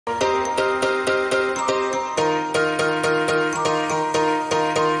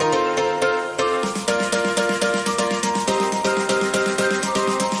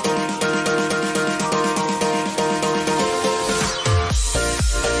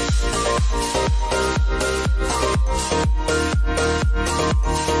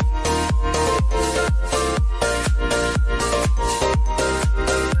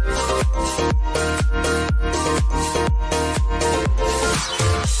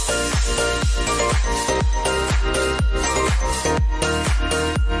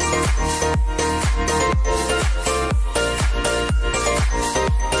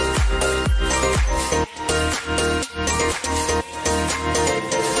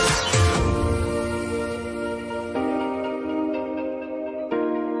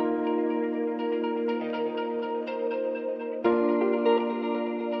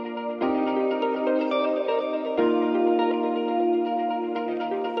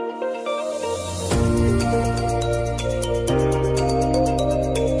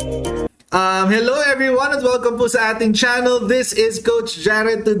Hello everyone and welcome po sa ating channel. This is Coach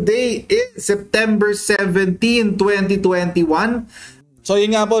Jarret. Today is September 17, 2021. So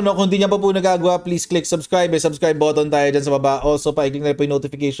yun nga po, no, kung di niya pa po nagagawa, please click subscribe. May subscribe button tayo dyan sa baba. Also, pa-click na po yung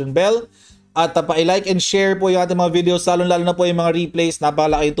notification bell. At pa-like and share po yung ating mga videos. Lalo na po yung mga replays.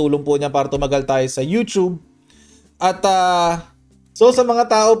 Napakalaking tulong po niya para tumagal tayo sa YouTube. At so sa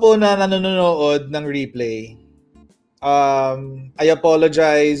mga tao po na nanonood ng replay, I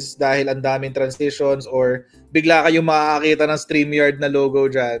apologize dahil ang daming transitions or bigla kayong makakakita ng StreamYard na logo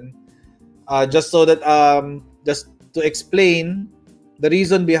dyan. Just so that, just to explain, the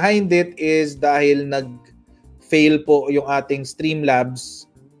reason behind it is dahil nag-fail po yung ating Streamlabs.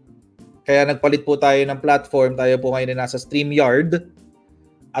 Kaya nagpalit po tayo ng platform. Tayo po ngayon na nasa StreamYard.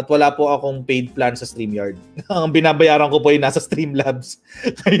 At wala po akong paid plan sa StreamYard. Ang binabayaran ko po yung nasa Streamlabs.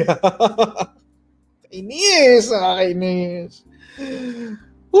 Kaya... Inis! Nakakainis.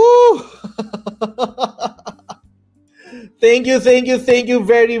 Woo! Thank you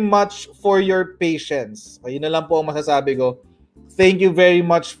very much for your patience. Ayun na lang po ang masasabi ko. Thank you very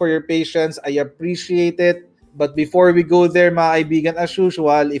much for your patience. I appreciate it. But before we go there, mga kaibigan, as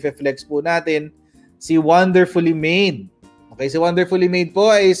usual, i-flex po natin si Wonderfully Made. Okay, si Wonderfully Made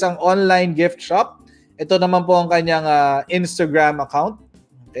po ay isang online gift shop. Ito naman po ang kanyang Instagram account.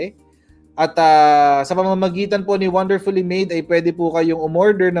 Okay? At sa pamamagitan po ni Wonderfully Made ay pwede po kayong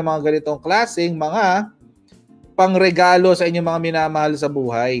umorder ng mga ganitong klaseng mga pangregalo sa inyong mga minamahal sa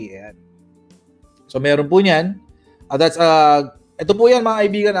buhay. Ayan. So meron po niyan. Ito po yan mga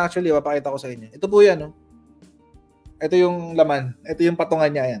kaibigan, actually, mapakita ko sa inyo. Ito po yan. No? Ito yung laman. Ito yung patungan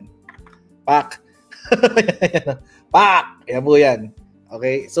niya. Ayan. Pak! Pak! Ayan po yan.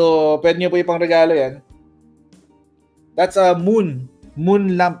 Okay? So pwede nyo po yung pangregalo yan. That's a moon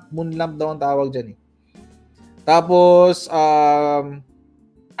lamp daw ang tawag dyan eh. Tapos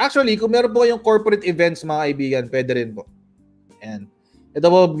actually kung meron po kayong corporate events mga kaibigan, pwede rin po. Ayan.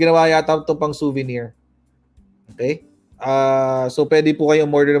 Ito po ginawa yata ito pang souvenir. Okay? So pwede po kayong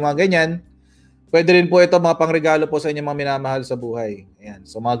order ng mga ganyan. Pwede rin po ito mga pangregalo po sa inyong mga minamahal sa buhay. Ayan.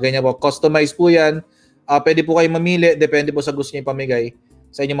 So mga ganyan po, customize po yan. Pwede po kayong mamili, depende po sa gusto niyo ipamigay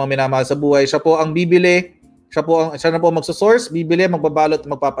sa inyong mga minamahal sa buhay. Siya po ang bibili. Siya na po magsosource, bibili, magbabalot,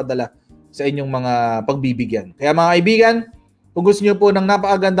 magpapadala sa inyong mga pagbibigyan. Kaya mga kaibigan, kung gusto niyo po ng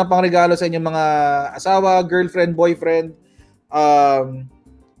napakagandang pangregalo sa inyong mga asawa, girlfriend, boyfriend,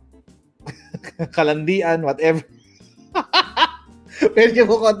 kalandian, whatever, pwede niyo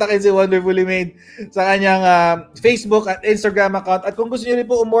po kontakin si Wonderfully Made sa kanyang Facebook at Instagram account. At kung gusto niyo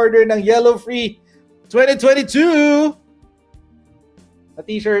rin po umorder ng Yellow Free 2022 na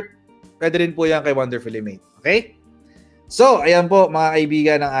t-shirt, pwede rin po yan kay Wonderfully Made. Okay? So, ayan po mga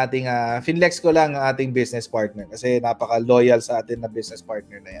kaibigan ng ating, finlex ko lang ang ating business partner kasi napaka-loyal sa atin na business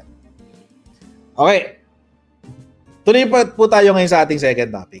partner na yan. Okay. Tuloy po tayo ngayon sa ating second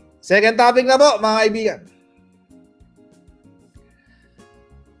topic. Second topic na po mga kaibigan.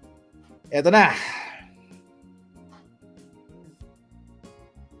 Eto na.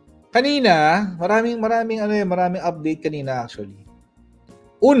 Kanina, maraming update kanina actually.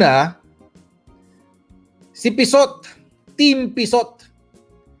 Una, si Pisot, Team Pisot.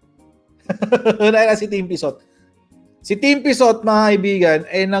 Wala si Team Pisot. Si Team Pisot, mga kaibigan,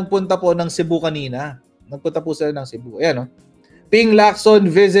 ay nagpunta po ng Cebu kanina. Nagpunta po sila ng Cebu. Ayan, no? Ping Lacson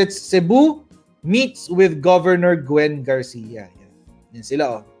visits Cebu, meets with Governor Gwen Garcia. Yan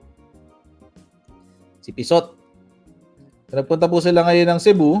sila, oh. Si Pisot. Nagpunta po sila ngayon ng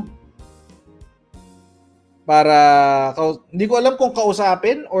Cebu para, hindi ko alam kung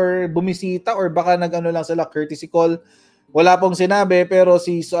kausapin or bumisita or baka nag-ano lang sila, courtesy call. Wala pong sinabi pero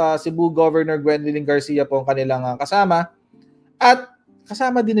si Cebu Governor Gwendolyn Garcia po ang kanilang kasama. At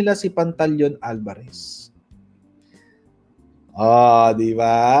kasama din nila si Pantaleon Alvarez. Oh, di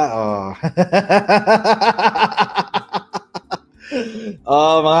ba? Oh.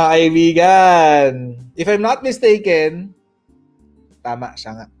 Oh, mga kaibigan. If I'm not mistaken, tama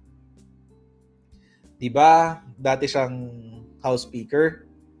siya nga. Diba, dati siyang House Speaker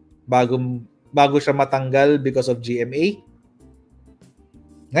bago siya matanggal because of GMA.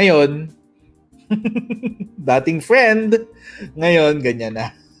 Ngayon, dating friend, ngayon ganyan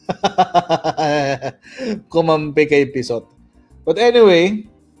na. Kumampi kay Pisot. But anyway,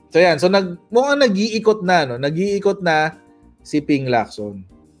 so yan. So mukhang nag-iikot na, no? Nag-iikot na si Ping Lacson.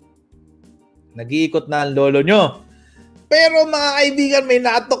 Nag-iikot na ang lolo nyo. Pero mga kaibigan, may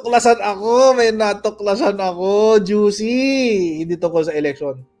natuklasan ako. Juicy. Hindi tungkol sa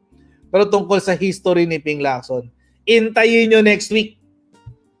election. Pero tungkol sa history ni Ping Lacson. Intayin nyo next week.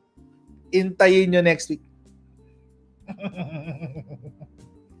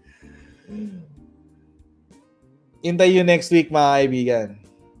 Hintay you next week mga kaibigan.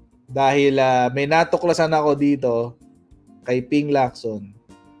 Dahil may natuklasan ako dito kay Ping Lacson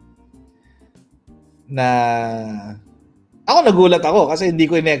na ako nagulat ako kasi hindi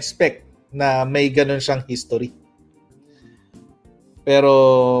ko ina-expect na may ganun siyang history.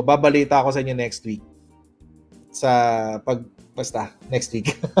 Pero babalita ako sa inyo next week. Basta, next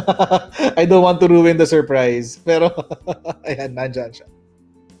week. I don't want to ruin the surprise. Pero, ayan, nandyan siya.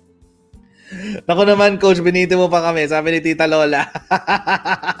 Ako naman, Coach, binito mo pa kami. Sabi ni Tita Lola.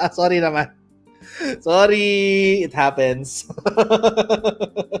 Sorry naman. Sorry, it happens.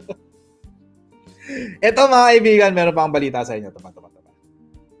 Ito mga kaibigan, meron pang balita sa inyo. Tama.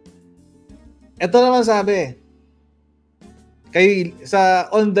 Ito naman sabi,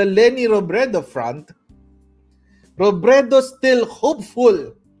 on the Leni Robredo front, Robredo still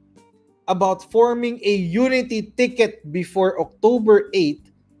hopeful about forming a unity ticket before October 8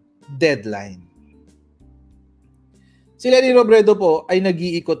 deadline. Si Leni Robredo po ay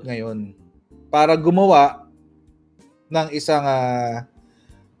nag-iikot ngayon para gumawa ng isang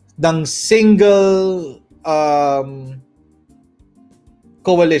ng single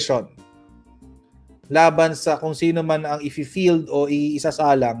coalition laban sa kung sino man ang i-field o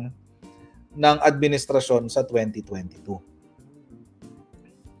isasalang ng administrasyon sa 2022.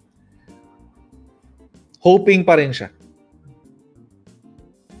 Hoping pa rin siya.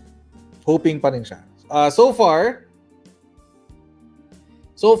 So far,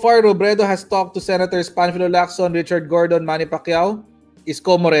 Robredo has talked to Senators Panfilo Lacson, Richard Gordon, Manny Pacquiao,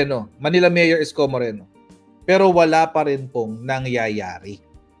 Isko Moreno, Manila Mayor Isko Moreno. Pero wala pa rin pong nangyayari.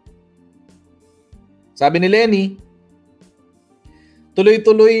 Sabi ni Leni,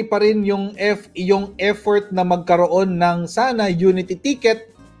 tuloy-tuloy pa rin yung effort na magkaroon ng sana unity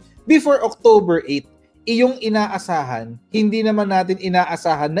ticket before October 8. Iyong inaasahan, hindi naman natin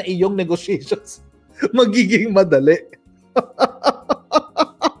inaasahan na iyong negotiations magiging madali.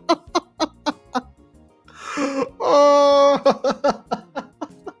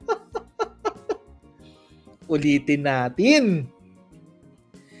 Ulitin natin.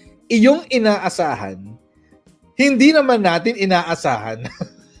 Iyong inaasahan, hindi naman natin inaasahan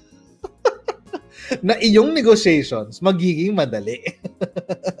na iyong negotiations magiging madali.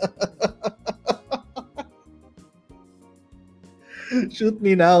 Shoot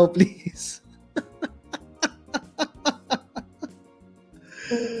me now, please.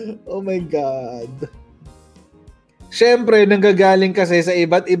 Oh my God. Siyempre, nanggagaling kasi sa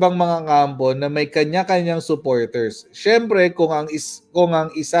iba't ibang mga kampo na may kanya-kanyang supporters. Siyempre, kung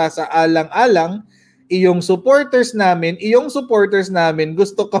ang isa sa alang-alang, iyong supporters namin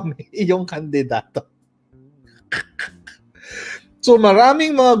gusto kami iyong kandidato. So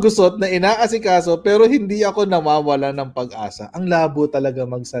maraming mga gusot na inaasikaso pero hindi ako nawawala ng pag-asa. Ang labo talaga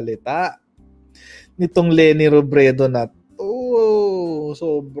magsalita nitong Leni Robredo na to.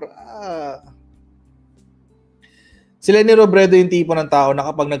 Sobra. Si Leni Robredo yung tipo ng tao na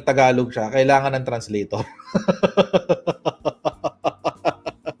kapag nagtagalog siya, kailangan ng translator.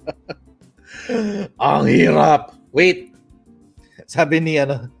 Ang hirap. Wait. Sabi ni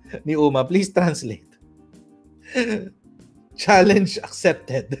Uma, please translate. Challenge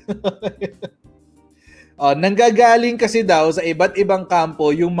accepted. Nanggagaling kasi daw sa iba't ibang kampo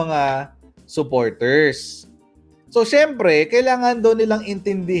yung mga supporters. So, syempre, kailangan daw nilang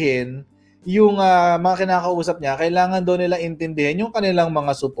intindihin yung mga kinakausap niya, kailangan daw nilang intindihin yung kanilang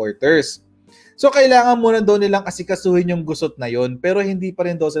mga supporters. So, kailangan muna daw nilang asikasuhin yung gusot na yon, pero hindi pa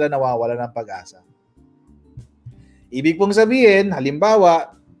rin daw sila nawawala ng pag-asa. Ibig pong sabihin,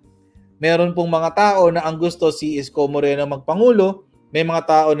 halimbawa, meron pong mga tao na ang gusto si Isko Moreno magpangulo, may mga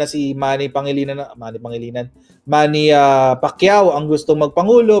tao na si Manny Pacquiao ang gustong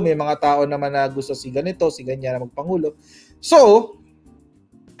magpangulo, may mga tao naman na gusto si ganito, si ganyan na magpangulo. So,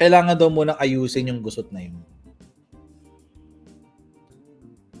 kailangan daw munang ayusin yung gusot na yun.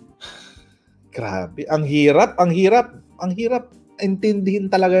 Grabe, ang hirap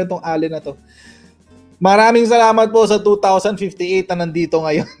intindihin talaga itong alin na to. Maraming salamat po sa 2058 na nandito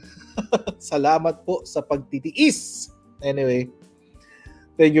ngayon. Salamat po sa pagtitiis. Anyway,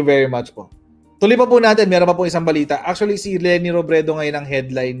 thank you very much po. Tuloy pa po natin, meron pa po isang balita. Actually, si Leni Robredo ngayon ang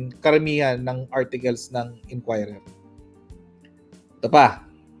headline, karamihan ng articles ng Inquirer. Ito pa.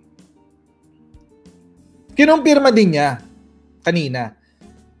 Kinumpirma din niya kanina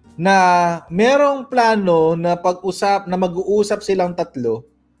na merong plano na mag-uusap silang tatlo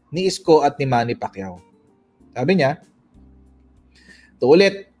ni Isko at ni Manny Pacquiao. Sabi niya, ito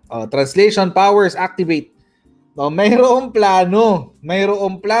ulit, translation powers activate. Mayroong plano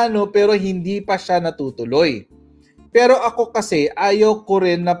pero hindi pa siya natutuloy. Pero ako kasi, ayaw ko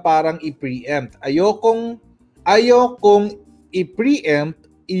rin na parang i-preempt. Ayokong i-preempt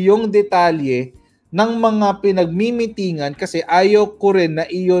iyong detalye ng mga pinagmimitingan kasi ayaw ko rin na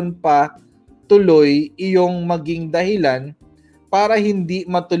iyon pa tuloy iyong maging dahilan para hindi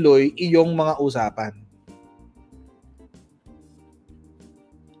matuloy iyong mga usapan.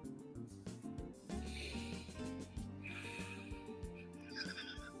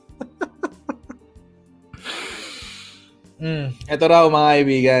 Ito raw mga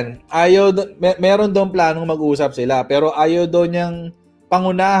kaibigan. Meron daw planong mag-usap sila pero ayaw daw niyang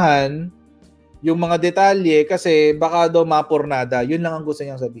pangunahan yung mga detalye kasi baka daw mapurnada. Yun lang ang gusto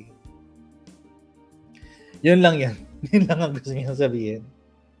niyang sabihin. Yun lang yan. Yun lang ang gusto niyang sabihin.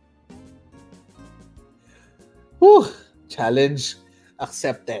 Challenge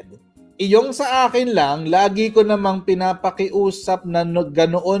accepted. Iyong sa akin lang, lagi ko namang pinapakiusap na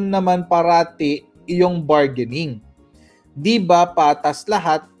ganoon naman parati iyong bargaining. Di ba patas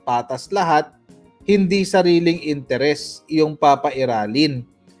lahat, hindi sariling interes iyong papairalin.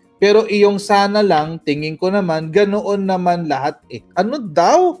 Pero iyong sana lang, tingin ko naman, ganoon naman lahat eh. Ano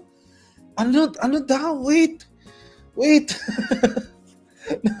daw? Ano daw? Wait.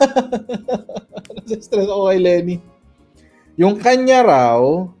 Stress ako kay Lenny. Yung kanya raw,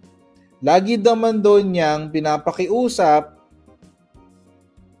 lagi naman doon niyang pinapakiusap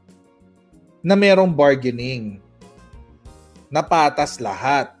na merong bargaining. Na patas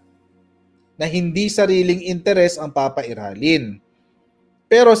lahat. Na hindi sariling interes ang papairalin.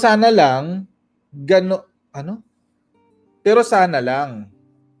 Pero sana lang, Pero sana lang.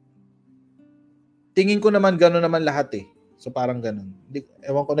 Tingin ko naman gano'n naman lahat eh. So parang gano'n.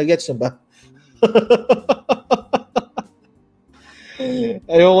 Ewan ko, nag-gets nyo ba?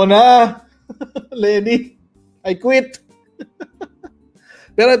 Ayoko na. Lenny, I quit.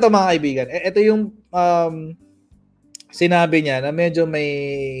 Pero ito mga kaibigan, ito yung sinabi niya na medyo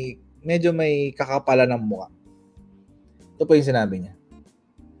may kakapalan ng mukha. Ito po yung sinabi niya.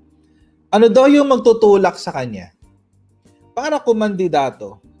 Ano daw yung magtutulak sa kanya para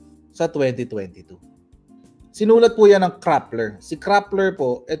kumandidato sa 2022? Sinulat po yan ng Krappler. Si Krappler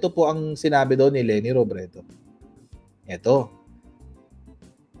po, ito po ang sinabi daw ni Leni Robredo. Ito.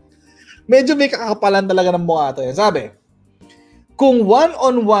 Medyo may kakapalan talaga ng mukha ito. Sabi, kung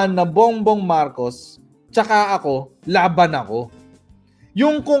one-on-one na Bongbong Marcos, tsaka ako, laban ako.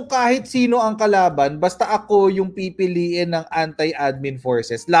 Yung kung kahit sino ang kalaban, basta ako yung pipiliin ng anti-admin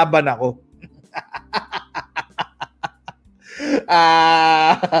forces, laban ako.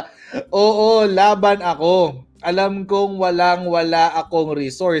 Oo, laban ako. Alam kong wala akong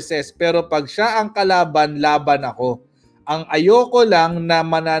resources, pero pag siya ang kalaban, laban ako. Ang ayoko lang na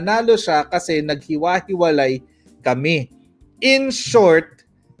mananalo siya kasi naghiwa-hiwalay kami. In short,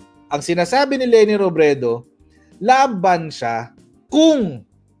 ang sinasabi ni Leni Robredo, laban siya kung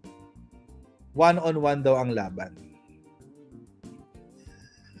one-on-one daw ang laban.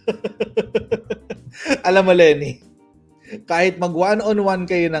 Alam mo, Lenny, kahit mag one-on-one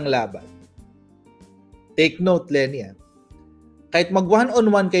kayo ng laban, take note, Lenny, kahit mag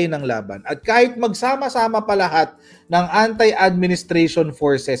one-on-one kayo ng laban, at kahit magsama-sama pa lahat ng anti-administration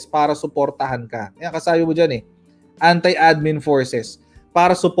forces para suportahan ka. Kaya kasabi mo dyan anti-admin forces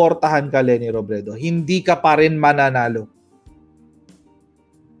para suportahan ka, Leni Robredo. Hindi ka pa rin mananalo.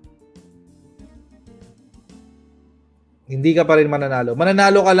 Hindi ka pa rin mananalo.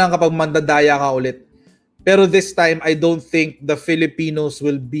 Mananalo ka lang kapag mandadaya ka ulit. Pero this time, I don't think the Filipinos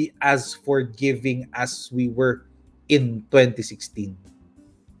will be as forgiving as we were in 2016.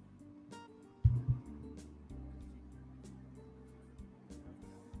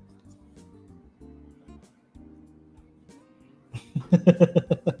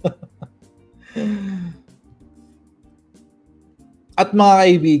 At mga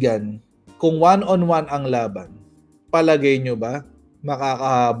kaibigan, kung one-on-one ang laban, palagay nyo ba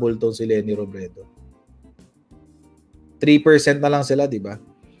makakahabol to si Leni Robredo? 3% na lang sila, di ba?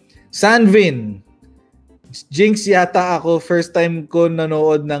 Sanvin, jinx yata ako. First time ko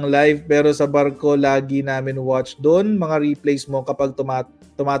nanood ng live pero sa barko lagi namin watch doon. Mga replays mo kapag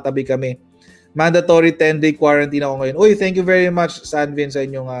tumatabi kami. Mandatory 10-day quarantine ako ngayon. Uy, thank you very much, Sanvin, sa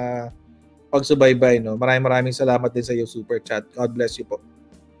inyong pagsubaybay. No? Maraming salamat din sa iyo, super chat. God bless you po.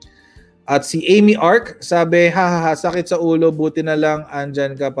 At si Amy Ark, sabi, hahaha, sakit sa ulo, buti na lang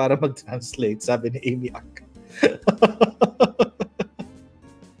andyan ka para mag-translate, sabi ni Amy Ark.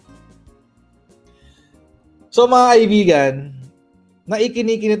 So mga kaibigan,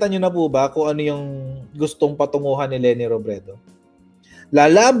 naikinikinita nyo na po ba kung ano yung gustong patunguhan ni Leni Robredo?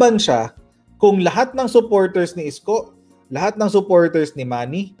 Lalaban siya kung lahat ng supporters ni Isko, lahat ng supporters ni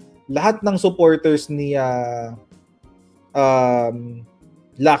Manny, lahat ng supporters ni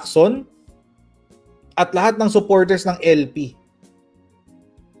Lacson, at lahat ng supporters ng LP.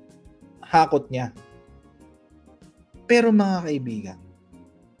 Hakot niya. Pero mga kaibigan,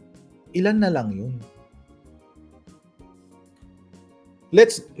 ilan na lang yun?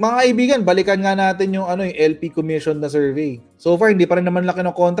 Mga kaibigan, balikan nga natin yung yung LP Commission na survey. So far, hindi pa rin naman laki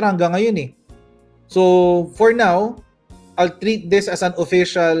ng kontra hanggang ngayon eh. So, for now, I'll treat this as an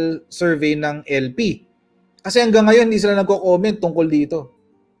official survey ng LP. Kasi hanggang ngayon, hindi sila nagko-comment tungkol dito.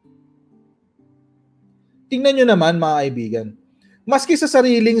 Tingnan nyo naman, mga kaibigan. Maski sa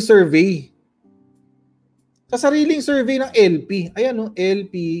sariling survey ng LP, ayan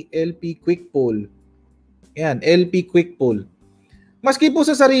LP Quick Poll. Ayan, LP Quick Poll. Maski po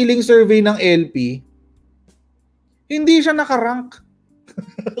sa sariling survey ng LP, hindi siya nakarank.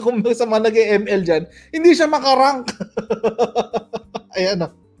 Kung sa mga nag-ML dyan, hindi siya makarank. Ayan o.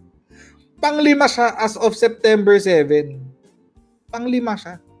 Pang-5 siya as of September 7. Pang-5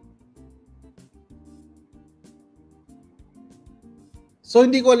 siya. So,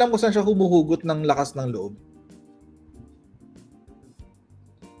 hindi ko alam kung saan siya humuhugot ng lakas ng loob.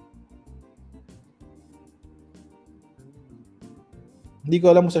 Hindi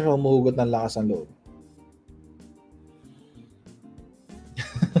ko alam kung saan siya humuhugot ng lakas ng loob.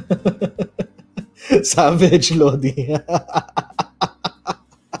 Savage Lodi.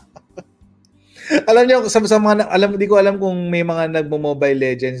 Alam niyo sa mga hindi ko alam kung may mga nagmo-Mobile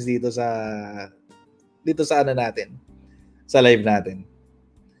Legends dito sa natin. Sa live natin.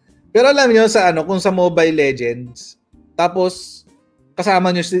 Pero alam niyo kung sa Mobile Legends, tapos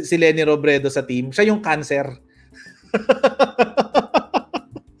kasama niyo si Lenny Robredo sa team, siya yung cancer.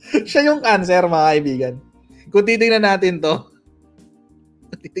 Siya yung cancer, mga kaibigan. Kung titingnan natin to.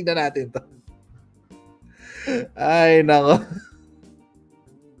 Ay, nako.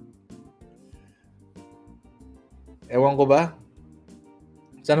 Ewan ko ba?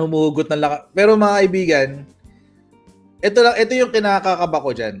 Saan humuhugot ng lakas? Pero mga kaibigan, ito yung kinakakaba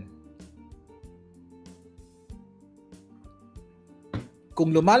ko dyan.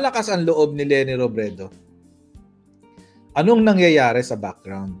 Kung lumalakas ang loob ni Lenny Robredo, anong nangyayari sa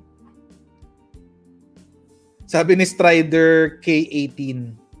background? Sabi ni Strider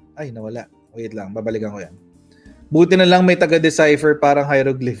K18. Ay, nawala. Wait lang, babalikan ko yan. Buti na lang may taga-decipher parang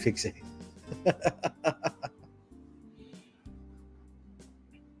hieroglyphics eh.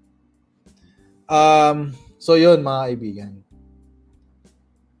 So yun, mga kaibigan.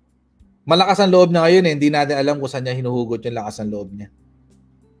 Malakas ang loob niya ngayon eh. Hindi natin alam kung saan niya hinuhugot yung lakas ng loob niya.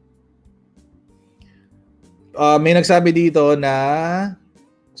 May nagsabi dito na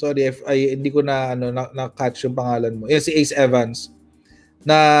sorry if hindi ko na catch yung pangalan mo. Yan si Ace Evans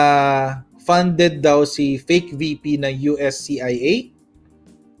na funded daw si fake VP ng US CIA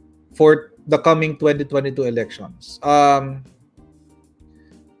for the coming 2022 elections.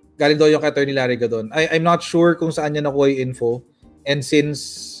 Galing daw yung kay Toni doon. I'm not sure kung saan niya nakuha yung info, and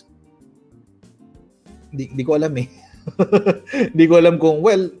since di ko alam eh. Di ko alam kung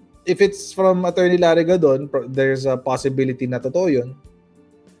if it's from Attorney Lariga doon, there's a possibility na totoo yun.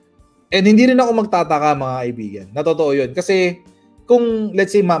 And hindi rin ako magtataka, mga kaibigan, na totoo yun. Kasi kung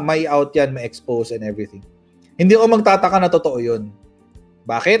let's say may out yan, may expose and everything, hindi ako magtataka na totoo yun.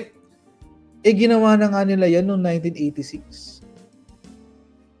 Bakit? Ginawa na nga nila yan noong 1986.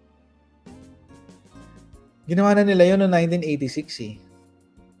 Ginawa na nila yun noong 1986 eh.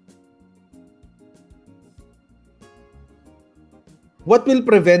 What will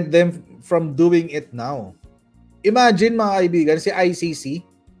prevent them from doing it now? Imagine, mga kaibigan, si ICC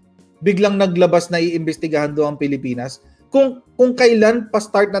biglang naglabas na iimbestigahan doon ang Pilipinas. Kung kailan pa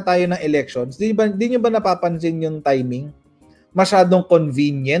start na tayo ng elections, di nyo ba napapansin yung timing? Masyadong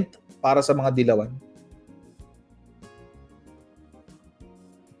convenient para sa mga dilawan.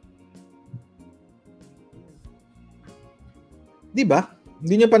 Di ba?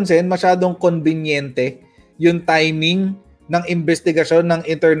 Hindi nyo pansin, masyadong conveniente yung timing ng investigasyon ng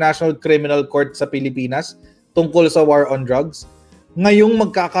International Criminal Court sa Pilipinas tungkol sa war on drugs. Ngayong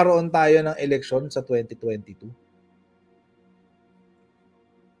magkakaroon tayo ng eleksyon sa 2022.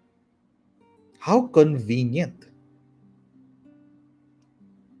 How convenient.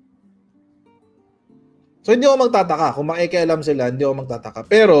 So hindi ako magtataka. Kung makikialam sila, hindi ako magtataka.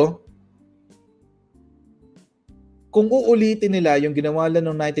 Pero kung uulitin nila yung ginawa nila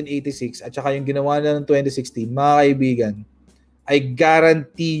noong 1986 at saka yung ginawa nila noong 2016, mga kaibigan, I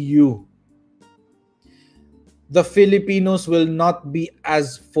guarantee you, the Filipinos will not be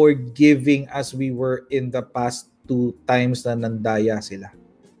as forgiving as we were in the past 2 times na nandaya sila.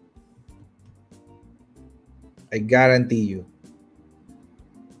 I guarantee you.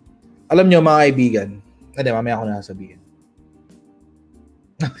 Alam nyo, mga kaibigan, mamaya ako na sabihin.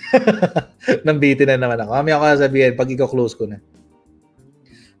 Nambitin na naman ako. Mamaya ko sasabihin pag i-close ko na.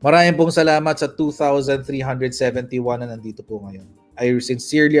 Maraming pong salamat sa 2,371 na nandito po ngayon. I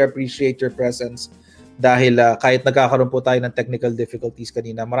sincerely appreciate your presence dahil kahit nagkakaroon po tayo ng technical difficulties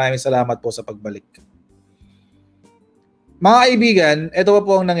kanina, maraming salamat po sa pagbalik. Mga kaibigan, ito pa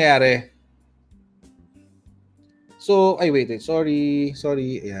po ang nangyari. So, wait. Sorry.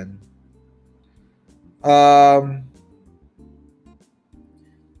 Ayan.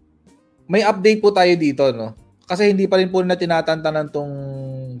 May update po tayo dito, no? Kasi hindi pa rin po na tinatantanan tong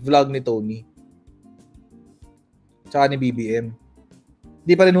vlog ni Toni. Tsaka ni BBM.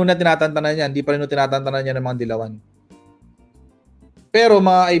 Hindi pa rin na tinatantanan yan. Hindi pa rin tinatantanan yan ng mga dilawan. Pero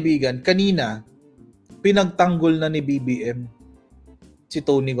mga kaibigan, kanina, pinagtanggol na ni BBM si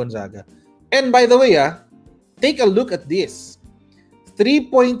Toni Gonzaga. And by the way, take a look at this.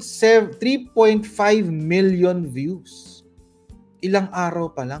 3.5 million views. Ilang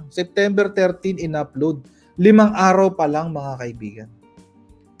araw pa lang. September 13 in-upload. 5 araw pa lang mga kaibigan.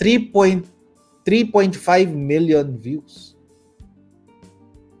 3.5 million views.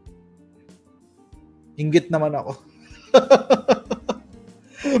 Inggit naman ako.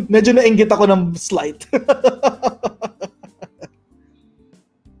 Medyo nainggit ako ng slight.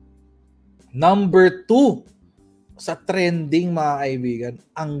 Number 2 sa trending mga kaibigan.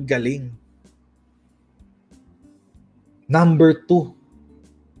 Ang galing. Number 2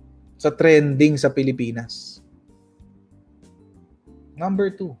 sa trending sa Pilipinas.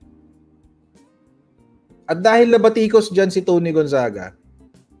 Number 2. At dahil nabatikos dyan si Toni Gonzaga,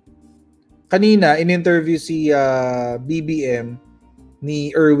 kanina in-interview si BBM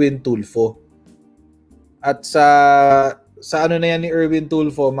ni Erwin Tulfo. At sa ano na yan ni Erwin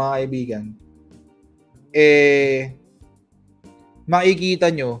Tulfo, mga kaibigan,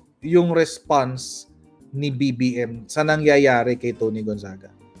 makikita nyo yung response ni BBM sa nangyayari kay Toni Gonzaga.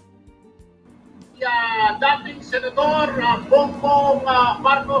 Dating Senador Bongbong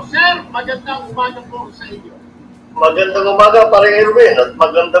Marcos, sir, magandang umaga po sa inyo. Magandang umaga, parang Erwin, at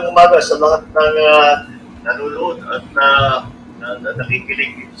magandang umaga sa lahat ng nanonood at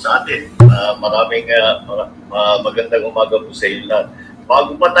nakikinig sa atin. Maraming magandang umaga po sa inyo lahat.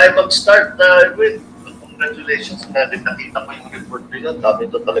 Bago pa tayo mag-start, Erwin, congratulations na din nakita ko yung report nila. Dami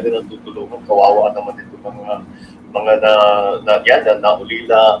ito talaga natutulungan. Kawawa naman ito mga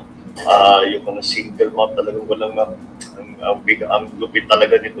naulila. Yung mga single mom talagang walang ang lupit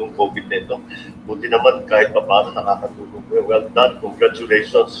talaga nitong COVID nito. Buti naman kahit pa paano nakakatulong. Well done.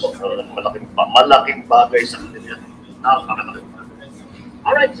 Congratulations. Malaking bagay sa kanila. Nakakalaking bagay.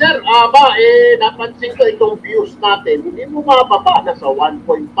 Alright, sir. Napansin ko itong views natin. Hindi mo mababa. Nasa 1.5,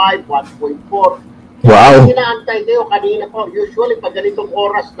 1.4. Wow. Inaantay kayo kanina po. Usually, pag ganitong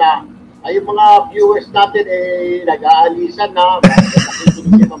oras na, ay yung mga viewers natin nag-aalisan na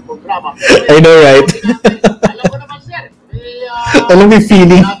nakikinig ng programa. I know, right? Alam mo naman, sir. Alam mo yung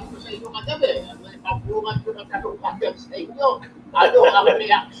feeling. Sabi ko sa inyo kagabi, may pabungan ko ng tanong-agad sa inyo. Ano ang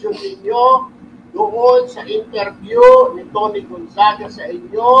reaction ninyo doon sa interview ni Toni Gonzaga sa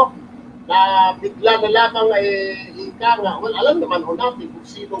inyo na bigla na lamang ika nga. Well, alam naman ho natin kung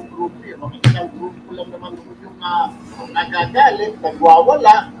sinong grupo yun. Isang grupo lang naman yung nagagalit,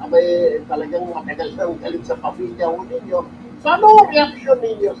 nagwawala, talagang matagal nang galit sa pamilya ho ninyo. So, ano reaction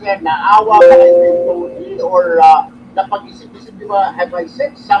ninyo, sir? Naawa ka kay Toni or napag-isip-isip, di ba, have I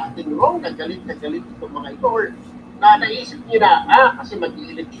said something wrong? Nagalit itong mga ito or naisip niyo na, kasi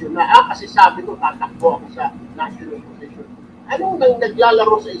mag-i-eleksyon na, kasi sabi ko, tatakbo ako sa national position. Anong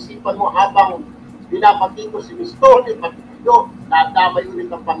naglalaro sa isipan mo habang binabati ko si Ms. Toni, pati nyo, nadamay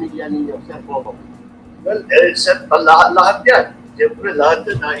ulit ang pamilya ninyo, Sir Bobo? Well, lahat yan. Siyempre, lahat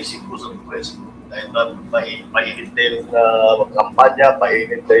yan naisip ko sa request ko. Dahil mainit na yung kampanya,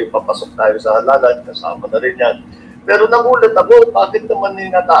 mainit na yung papasok tayo sa halalan, kasama na rin yan. Pero nagulat ako, bakit naman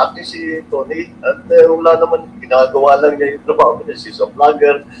nataaki si Toni? At wala naman, ginagawa lang niya yung trabaho niya. She's a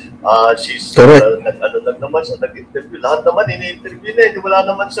vlogger, she's nag-ano lang naman siya, nag-interview. Lahat naman ini-interview niya, wala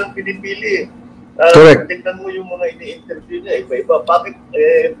naman siyang pinipili. Tignan mo yung mga ini-interview niya, iba-iba. Bakit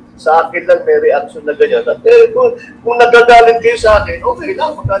sa akin lang may reaction na ganyan? At kung nagagalit kayo sa akin, okay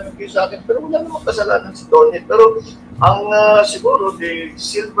lang, magalit kayo sa akin. Pero wala naman kasalanan si Toni. Pero ang siguro, the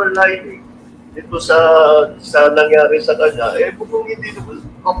silver lining, dito sa nangyari sa kanya, kung hindi naman,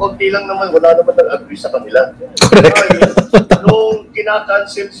 kakunti lang naman, wala naman nag-agree sa kanila. Nung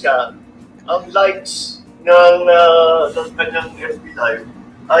kinakancel siya, ang likes ng kanyang FB Live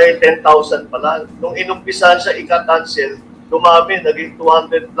ay 10,000 pala. Nung inumpisahan siya ika-cancel, dumami, naging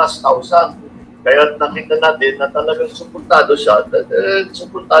 200 plus thousand. Kaya nakita natin na talagang suportado siya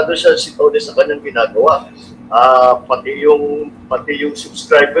si Toni sa kanyang ginagawa. Pati yung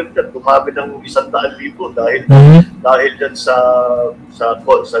subscriber niya dumami ng 100,000 dahil dyan sa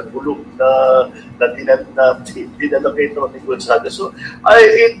gulong na dinala kay Toni Gonzaga. So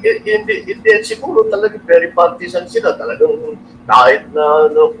hindi siguro talaga very partisan sila, talagang kahit na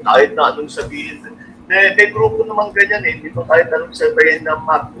anong sabihin. May grupo naman ganyan hindi pa kahit anong sabihin ng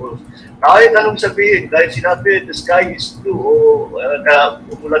macros. Kahit anong sabihin, dahil sinabi the sky is blue o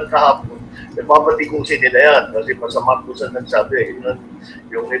umulan kahapon, napabatikusin nila yan kasi masama ko sa nagsabi.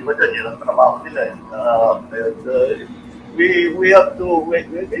 Yung iba dyan, yan ang trabaho nila. We have to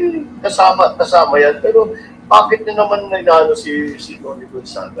kasama yan. Pero bakit na naman inaano si Toni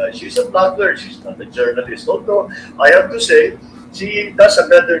Gonzaga? She's a blogger, she's not a journalist. Although, I have to say, she does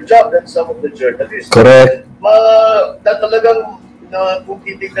a better job than some of the journalists. Correct. Talagang kung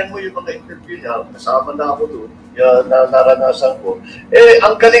titignan mo yung mga interview niya, kasama na ako doon, na naranasan ko,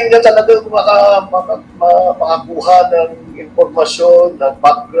 ang galing niya talaga makakuha ng informasyon, ng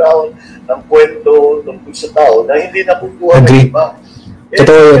background, ng kwento tungkol sa tao na hindi nakukuha ng iba.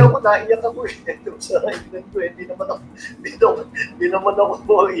 Naiyak ako sa interview ko, hindi naman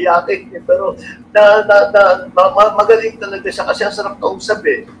ako iyakin. Pero magaling talaga siya kasi ang sarap kausap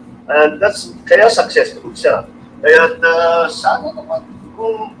and kaya successful siya. Kaya sana naman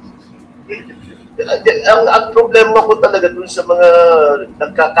kung ang problema ko talaga dun sa mga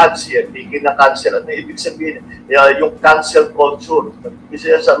nagka-cancel, hindi kina-cancel. Ano ibig sabihin? Yung cancel culture.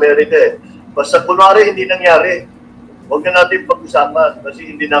 Kasi sa Amerika basta kunwari hindi nangyari, huwag na natin pag-usapan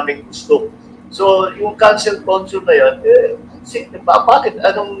kasi hindi namin gusto. So yung cancel culture na yan, bakit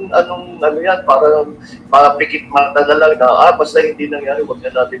anong yan? Para pikit mata na lang na basta hindi nangyari, huwag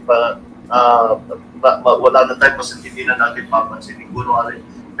na natin wala na tayo basta hindi na natin papansinin. Kunwari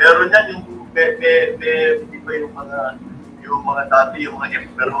meron yan yung iba yung mga dati, yung mga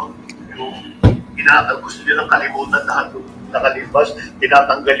emperor, yung gusto nilang kalimutan lahat yung nakalipas,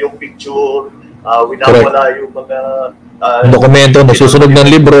 tinatanggal yung picture, winawala yung mga dokumento, nasusunog ng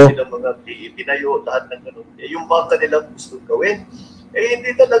libro, mga tinayo, lahat ng ganun. Yung mga kanilang gusto gawin,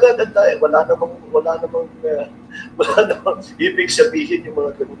 hindi talaga wala namang ibig sabihin yung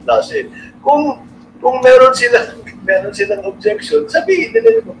mga ganung klase. Kung meron silang objection, sabihin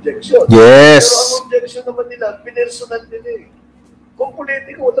nila yung objection. Yes. Pero ang objection naman nila, pinersonal nila Kung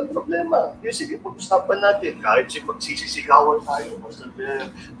politiko, walang problema. Yung sige, pag-usapan natin. Kahit magsisisigawan tayo.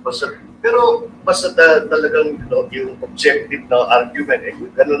 Pero basta talagang yung objective na argument,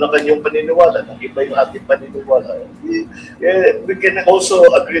 gano'n na kanyang paniniwala, nakiba yung ating paniniwala. We can also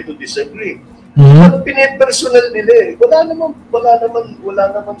agree to disagree. Pero pinipersonal nila wala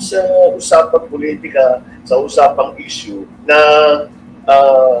naman sa usapang politika, sa usapang issue na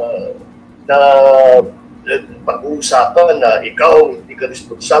pag-uusapan na ikaw hindi ka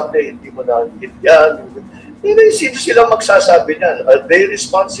responsable, hindi mo naintindihan. Sino sila magsasabi niyan? Are they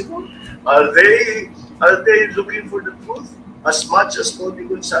responsible? Are they looking for the truth as much as Toni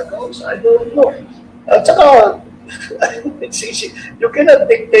Gonzaga? I don't know. At saka you cannot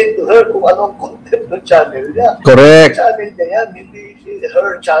dictate to her kung anong content ng channel niya. Correct. Channel niya yan, hindi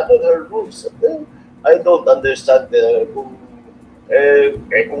her channel, her rules. I don't understand kung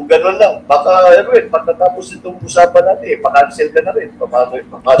gano'n lang, baka pagkatapos itong usapan natin, pa-cancel ka na rin. Paano ka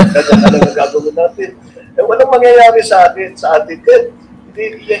na lang ang gagawin natin? Walang mangyayari sa atin.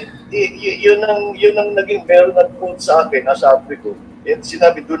 Yun ang naging meron at quote sa akin, nasabi ko.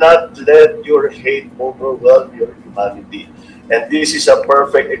 Sinabi, do not let your hate overwhelm your humanity. And this is a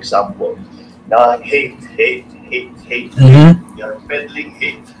perfect example. Na hate. You're peddling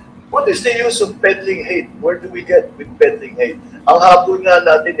hate. What is the use of peddling hate? Where do we get with peddling hate? Ang habol nga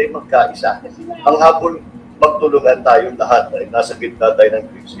natin ay magkaisa. Ang habol magtulungan tayong lahat ay nasa gitna tayo ng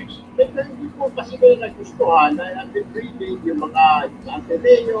crisis. Hindi po kasi kayo nagustuhan na breeding yung mga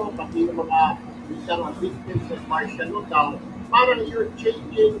Anteneo, pati yung mga isang victims of martial law. Parang you're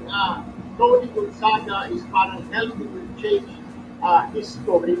changing, Toni Gonzaga is parang helping you change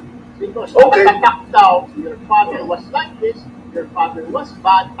history. Because nakatak daw, your father was like this, your father was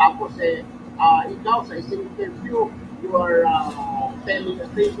bad, tapos ikaw sa isang interview, you are painting a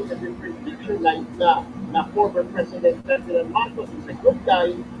different picture like na former President Marcos is a good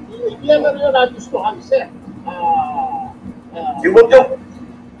guy. Hindi yan na rin nagustuhan, sir. Di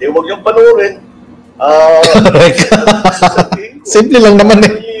wag yung panoorin. Simple lang naman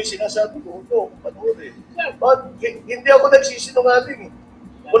Yung sinasabi ko, panoorin. But hindi ako nagsisinungaling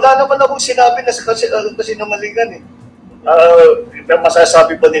Wala naman akong sinabi na kasinungalingan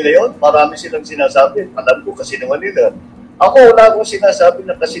masasabi pa nila yon? Marami silang sinasabi. Alam ko kasinungalingan. Ako, wala akong sinasabi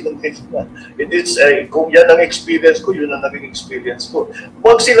na kasinungaling na. It is, kung yan ang experience ko, yun ang naging experience ko.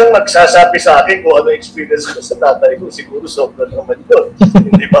 Huwag silang magsasabi sa akin kung ano experience ko sa tatay ko. Siguro sobra naman yun.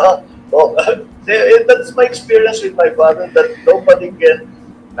 Hindi ba? Oh, that's my experience with my father, that nobody can,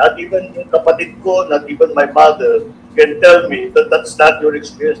 not even yung kapatid ko, not even my mother, can tell me that that's not your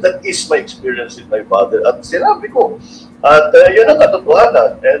experience. That is my experience with my father. At sinabi ko. At yun ang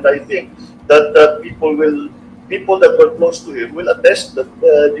katotohanan. And I think that people that were close to him will attest that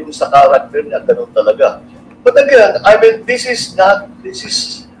yung sa character niya, ganun talaga. But again, I mean, this is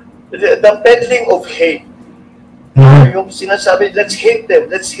the peddling of hate. Yung sinasabi, let's hate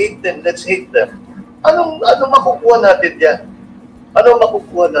them, let's hate them, let's hate them. Anong makukuha natin yan? Ano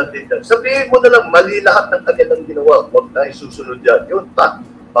makukuha natin yan? Sabihin mo na lang, mali lahat ng kanilang ginawa. Huwag na isusunod yan. Yun,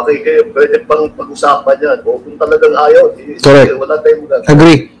 kayo, pwede pang pag-usapan yan. O kung talagang ayaw, correct. Wala tayong magagawa.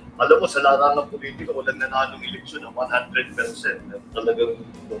 Agree. Alam mo, sa larangang politika, walang nananong eleksyon ng 100%. Talagang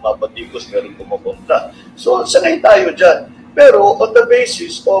bumabatikos, meron pumapunta. So, sanay tayo dyan. Pero on the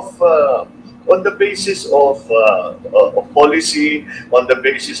basis of policy, on the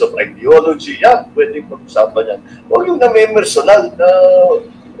basis of ideology, yan, pwedeng pag-usapan yan. O yung na-personal na,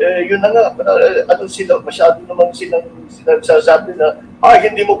 yun na nga, masyado naman silang sasabi na,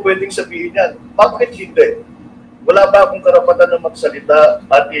 hindi mo pwedeng sabihin yan. Bakit hindi? Wala ba akong karapatan na magsalita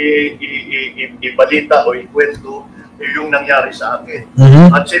at ibalita o ikwento yung nangyari sa akin?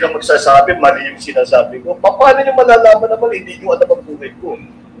 At sila magsasabi, mali yung sinasabi ko. Paano nyo malalaman na mali? Hindi nyo alam ang buhay ko.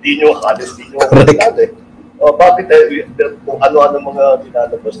 Hindi nyo halos, hindi nyo alam. Bakit kung ano-ano mga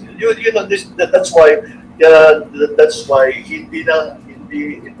dinalabas nila? You know, that's why it does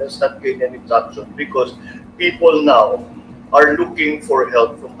not gain any traction, because people now are looking for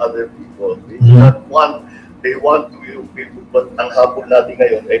help from other people. They want to people, but ang habol natin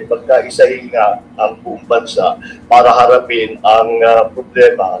ngayon ay pagkaisahin nga ang buong bansa para harapin ang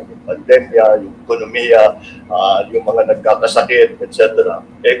problema, yung pandemya, yung ekonomiya, yung mga nagkakasakit, etc.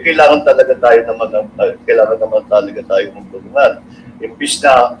 Kailangan naman talaga tayo ng tulungan. Imbis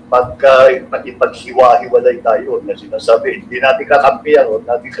na paghiwa-hiwalay tayo na sinasabi, hindi natin kakampihan, huwag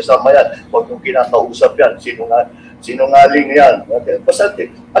natin kasama yan, huwag mong kinakausap yan, sinungaling yan.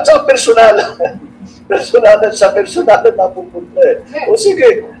 At sa personal na pupunta eh. O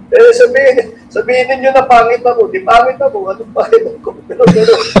sige, sabihin ninyo na pangit ako, di pangit ako, anong pangit ako? Pero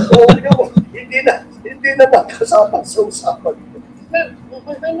hindi na magkasama sa usapan. I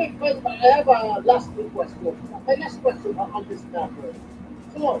have a last question. My last question on this matter.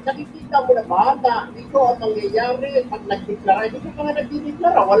 So, nakikita mo na ba na ito ang mangyayari pag nagdeklara? Hindi ko pa nga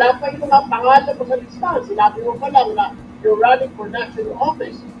nagdeklara. Wala pa yung mga pangalan mo sa listahan. Sinabi mo pa lang na you're running for national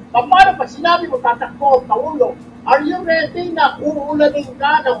office. Paano pag sinabi mo tatakbo ang Pangulo, are you ready na uulanin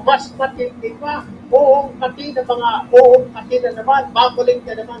ka ng mas matindi pa? Buong pati na naman, babaling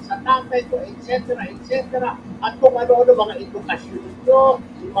ka naman sa tapet, etc., at kung ano-ano mga edukasyon nyo,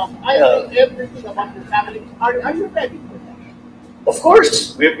 everything about your family. Are you ready for that? Of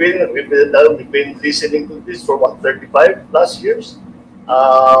course, we've been listening to this for 35 plus years.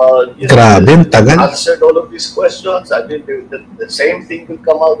 Grabe, tagal. Answered all of these questions. I think the same thing will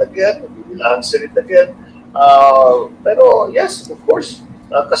come out again. We will answer it again. Pero yes, of course,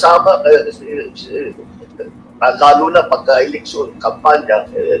 kasama, lalo na pagka-eleksyon, kampanya,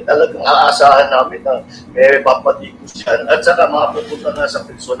 talagang aasahan namin na may papatikos yan. At saka makapupunta na sa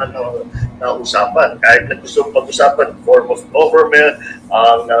personal na usapan. Kahit na gusto pag-usapan, form of government,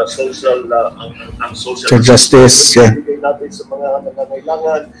 ang social justice, natin sa mga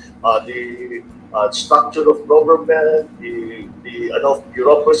nangangailangan, the structure of government, the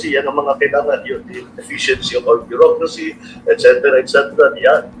bureaucracy, yan ang mga kailangan, the efficiency of our bureaucracy, etc.,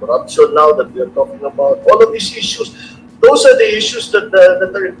 yeah, corruption now that we are talking about, all of these issues, those are the issues that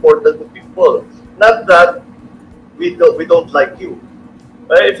are important to people. Not that we don't like you.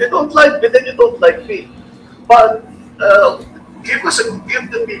 If you don't like me, then you don't like me. But give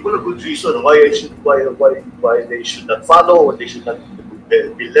the people a good reason why they should not follow, or they should not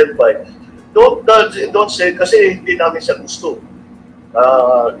be led by. Don't say kasi hindi namin siya gusto.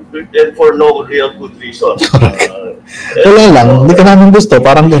 And for no real good reason. Wala lang, hindi ka namin gusto,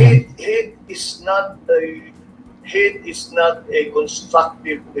 parang ganun. Hate is not a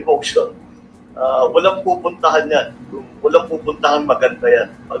constructive emotion. Walang pupuntahan yan. Walang pupuntahan maganda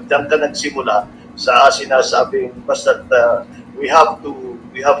yan. Pag diyan ka nagsimula sa sinasabing basta we have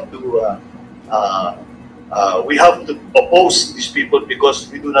to oppose these people because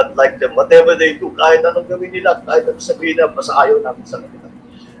we do not like them. Whatever they do, kahit anong gawin nila, kahit anong sabihin na, basta ayaw namin sa kanila.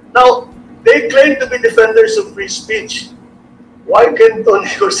 Now, they claim to be defenders of free speech. Why can Toni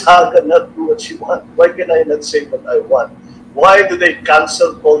Gonzaga not do what she wants? Why can I not say what I want? Why do they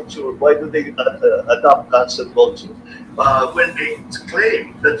cancel culture? Why do they adopt cancel culture? When they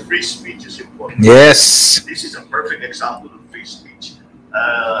claim that free speech is important. Yes. This is a perfect example of free speech.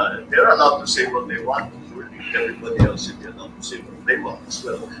 They're allowed to say what they want. Everybody else is allowed to say what they want as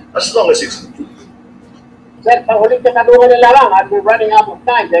well. As long as it's true. Sir, sa huling katanungan na lang, and we're running out of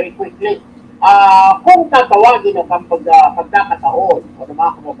time very quickly. Kung tatawagin ng pagkakataon o ng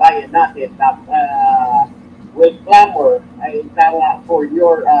mga kababayan natin na will clamor for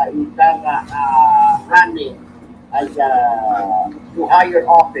your running as to higher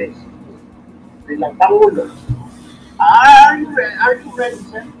office bilang Pangulo, are you ready,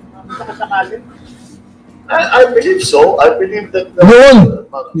 sir? Sakasakali? I believe so. I believe that Yun!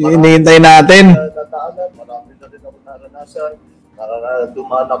 Hinihintay natin. Marami na rin ako naranasan.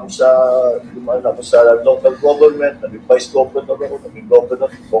 Dumaan ako sa local government, naging vice governor ako, naging governor,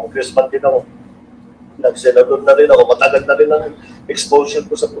 congressman din ako. Nag-senador na rin ako, matagal na rin ang exposure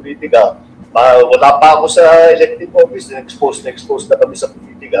ko sa politika. Wala pa ako sa elective office, na-expose na kami sa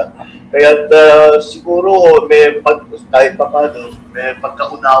politika. Kaya siguro kahit pa paano, may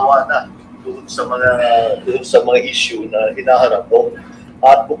pagkaunawa na doon sa mga issue na hinaharap ko.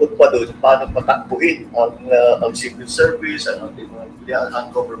 At bukod pa doon, paano patakbuhin ang civil service, ang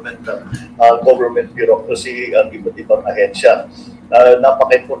government bureaucracy, ang iba't ibang ahensya.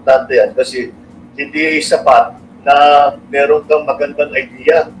 Napaka-importante yan kasi hindi sapat na meron kang magandang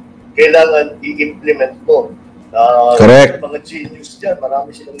idea. Kailangan i-implement mo. Correct. Mga genius dyan,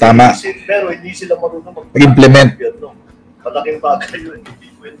 marami silang Tama. naisip, pero hindi sila marunong Implement. Malaking bagay yun. Hindi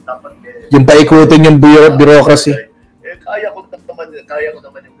po yun dapat. Yung paikutin yung bureaucracy. Kaya ko naman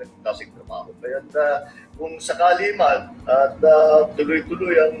yung ganung klaseng trabaho. Kaya kung sakali man at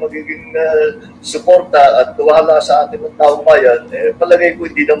tuloy-tuloy ang magiging suporta at tuwala sa ating ng taong bayan, palagay ko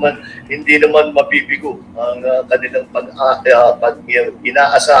hindi naman mabibigo ang kanilang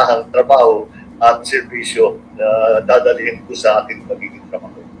inaasahang trabaho at serbisyo na dadalhin ko sa ating magiging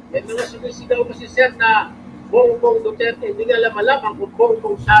trabaho. May mga sumisigaw kasi, sir, na Bongbong Duterte, hindi nga alam kung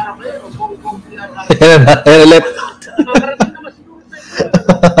Bongbong Sara ba yun o Bongbong Sara. Makarating naman siguro sa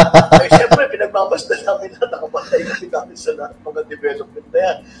Ay, siyempre, pinagbabasda namin lahat, nakapatay namin sa lahat ng mga development na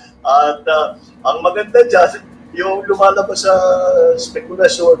yan. At ang maganda dyan, yung lumalabas sa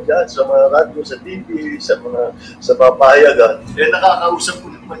spekulasyon dyan, sa mga radyo, sa TV, sa mga pahayagan, nakakausap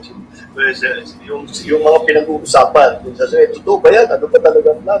ko naman yung mga pinag-uusapan. Kung sasabihin, totoo ba yan? Ano ba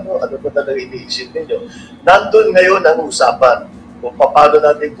talagang plano? Ano ba talagang iniisip ninyo? Nandun ngayon ang usapan kung paano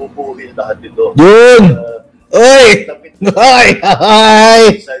natin bubuhin lahat ito. Yun! Oy! Oy!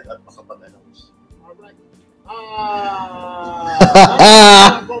 Ay! At makapag-announce. Alright.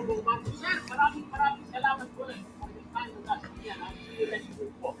 Bongbong, sir, maraming salamat po for your time with us.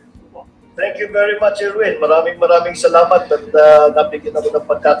 Thank you very much, Erwin. Maraming salamat at nabigyan ako ng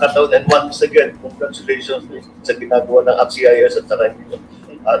pagkakataon. And once again, congratulations sa ginagawa ng ACCIS at saka nito.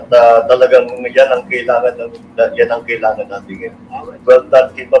 At talagang yan ang kailangan natin ngayon. Well done,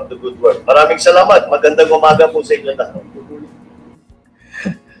 keep up the good work. Maraming salamat. Magandang umaga po sa inyo lahat.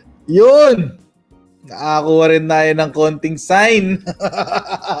 Yun! Nakakuha rin tayo ng konting sign.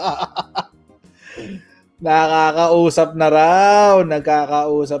 Nagkakausap na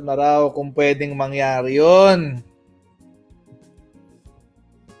raw kung pwedeng mangyari yun.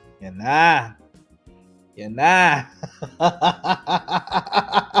 Yan na.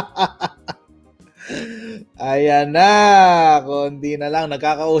 Ayan na. Kundi na lang.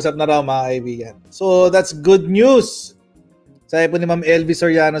 Nagkakausap na raw, mga kaibigan. So, that's good news. Sabi po ni Ma'am Elvis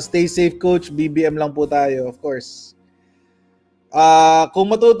Soriano, stay safe, Coach. BBM lang po tayo, of course.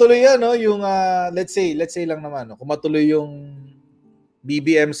 Kung matutuloy yan, no, yung let's say lang naman, no, kung matuloy yung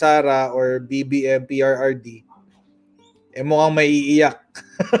BBM Sara or BBM PRRD, mukhang maiiyak.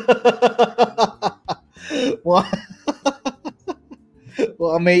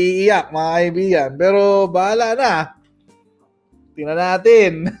 Mukhang maiiyak, mga kaibigan. Pero bahala na. Tingnan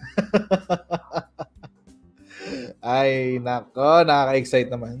natin. Ay, nako, nakaka-excite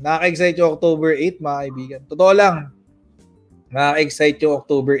naman. Nakaka-excite yung October 8, mga kaibigan. Totoo lang. Nakaka-excite yung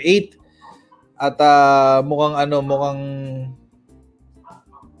October 8 at mukhang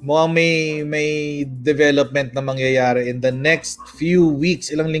may development na mangyayari in the next few weeks.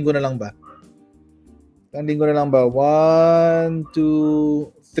 Ilang linggo na lang ba? 1, 2,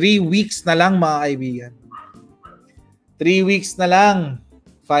 3 weeks na lang, mga kaibigan. 3 weeks na lang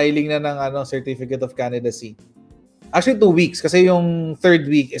filing na ng Certificate of Candidacy. Actually 2 weeks kasi yung 3rd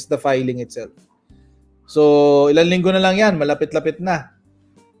week is the filing itself. So, ilang linggo na lang yan. Malapit-lapit na.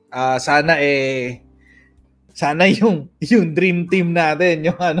 Sana Sana yung dream team natin,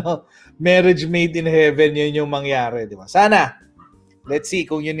 yung marriage made in heaven, yun yung mangyari, di ba? Sana. Let's see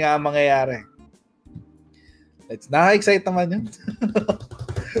kung yun nga ang mangyayari. Naka-excite naman yun.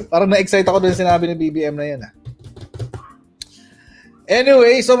 Parang na-excite ako dun sinabi ni BBM na yun.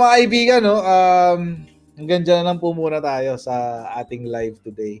 Anyway, so mga kaibigan, hanggang dyan na lang po muna tayo sa ating live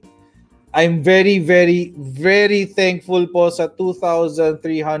today. I'm very, very, very thankful po sa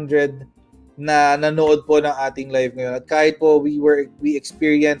 2,300 na nanood po ng ating live ngayon. At kahit po we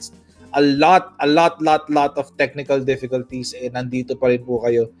experienced a lot of technical difficulties, nandito pa rin po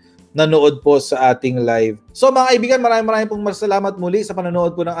kayo nanood po sa ating live. So mga kaibigan, maraming pong masalamat muli sa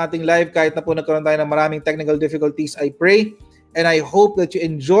panonood po ng ating live. Kahit na po nagkaroon tayo ng maraming technical difficulties, I pray and I hope that you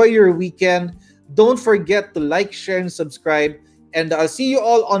enjoy your weekend. Don't forget to like, share, and subscribe. And I'll see you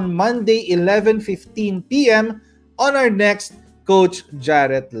all on Monday, 11:15 p.m. on our next Coach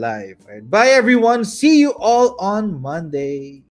Jarret Live. Right. Bye everyone. See you all on Monday.